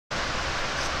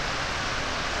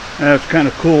And it's kind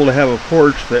of cool to have a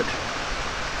porch that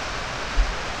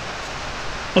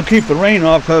will keep the rain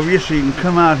off of you, so you can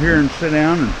come out here and sit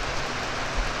down and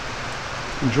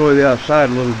enjoy the outside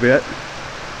a little bit.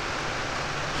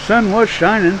 Sun was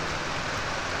shining,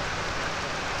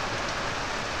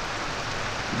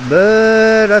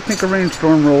 but I think a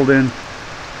rainstorm rolled in.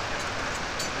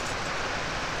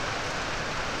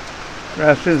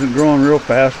 Grass isn't growing real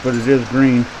fast, but it is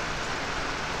green.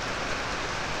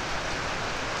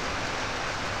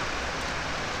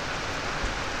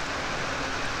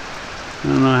 I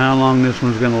don't know how long this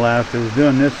one's going to last. It was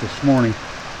doing this morning.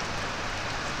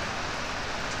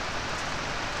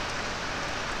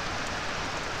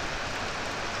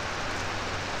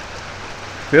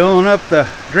 Filling up the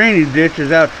drainage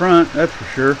ditches out front, that's for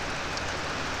sure.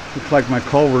 Looks like my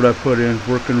culvert I put in is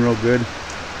working real good.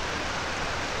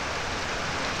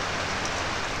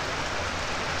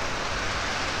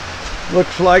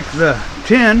 Looks like the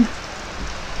tin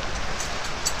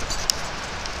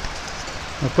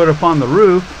I put up on the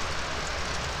roof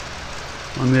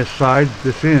on this side,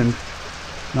 this end,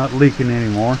 not leaking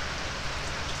anymore.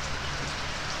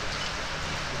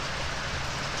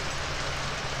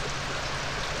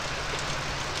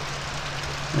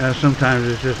 Yeah, sometimes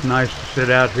it's just nice to sit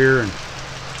out here and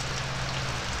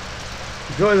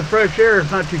enjoy the fresh air.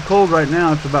 It's not too cold right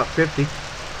now. It's about 50.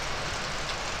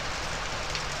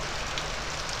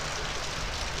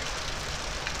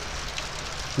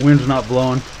 Wind's not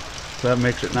blowing, so that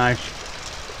makes it nice.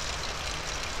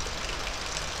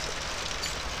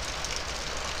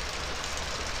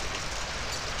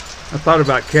 I thought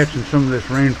about catching some of this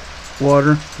rain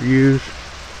water to use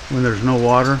when there's no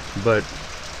water, but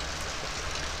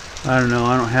I don't know.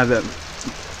 I don't have that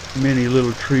many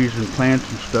little trees and plants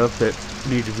and stuff that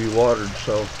need to be watered,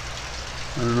 so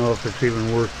I don't know if it's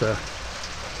even worth the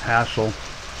hassle.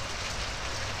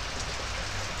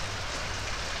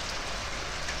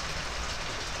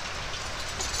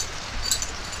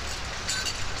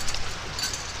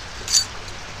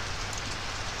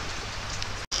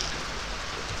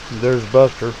 There's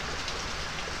Buster.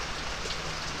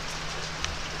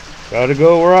 Gotta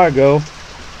go where I go.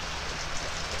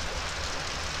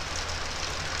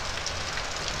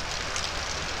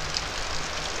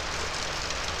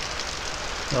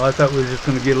 Well, I thought we were just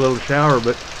going to get a little shower,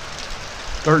 but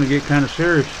it's starting to get kind of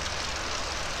serious.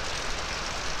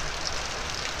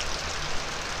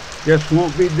 Guess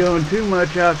won't be doing too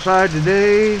much outside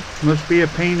today. Must be a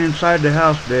pain inside the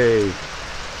house day.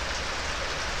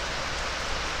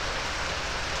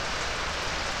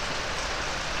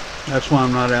 That's why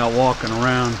I'm not out walking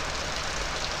around,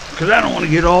 because I don't want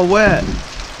to get all wet.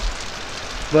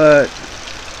 But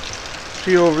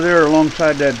see over there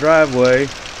alongside that driveway,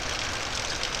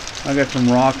 I got some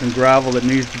rock and gravel that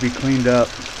needs to be cleaned up.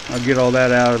 I'll get all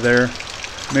that out of there.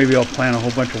 Maybe I'll plant a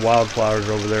whole bunch of wildflowers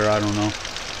over there. I don't know.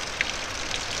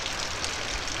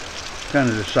 Kind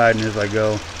of deciding as I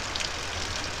go.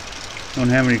 Don't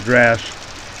have any grass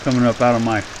coming up out of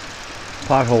my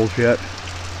potholes yet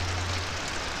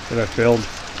that I filled.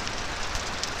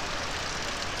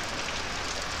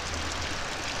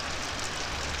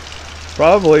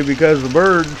 Probably because the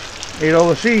birds ate all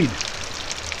the seed,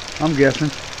 I'm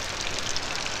guessing.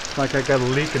 Like I got a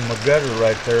leak in my gutter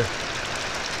right there.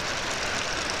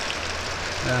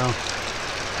 Well,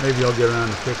 maybe I'll get around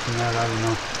to fixing that. I don't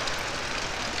know.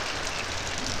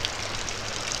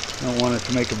 Don't want it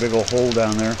to make a big old hole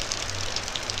down there.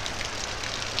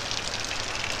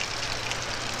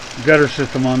 The gutter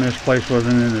system on this place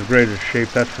wasn't in the greatest shape,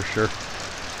 that's for sure.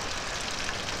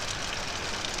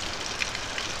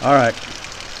 Alright.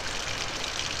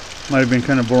 Might have been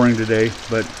kind of boring today,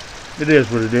 but it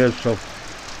is what it is, so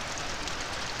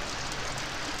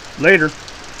later.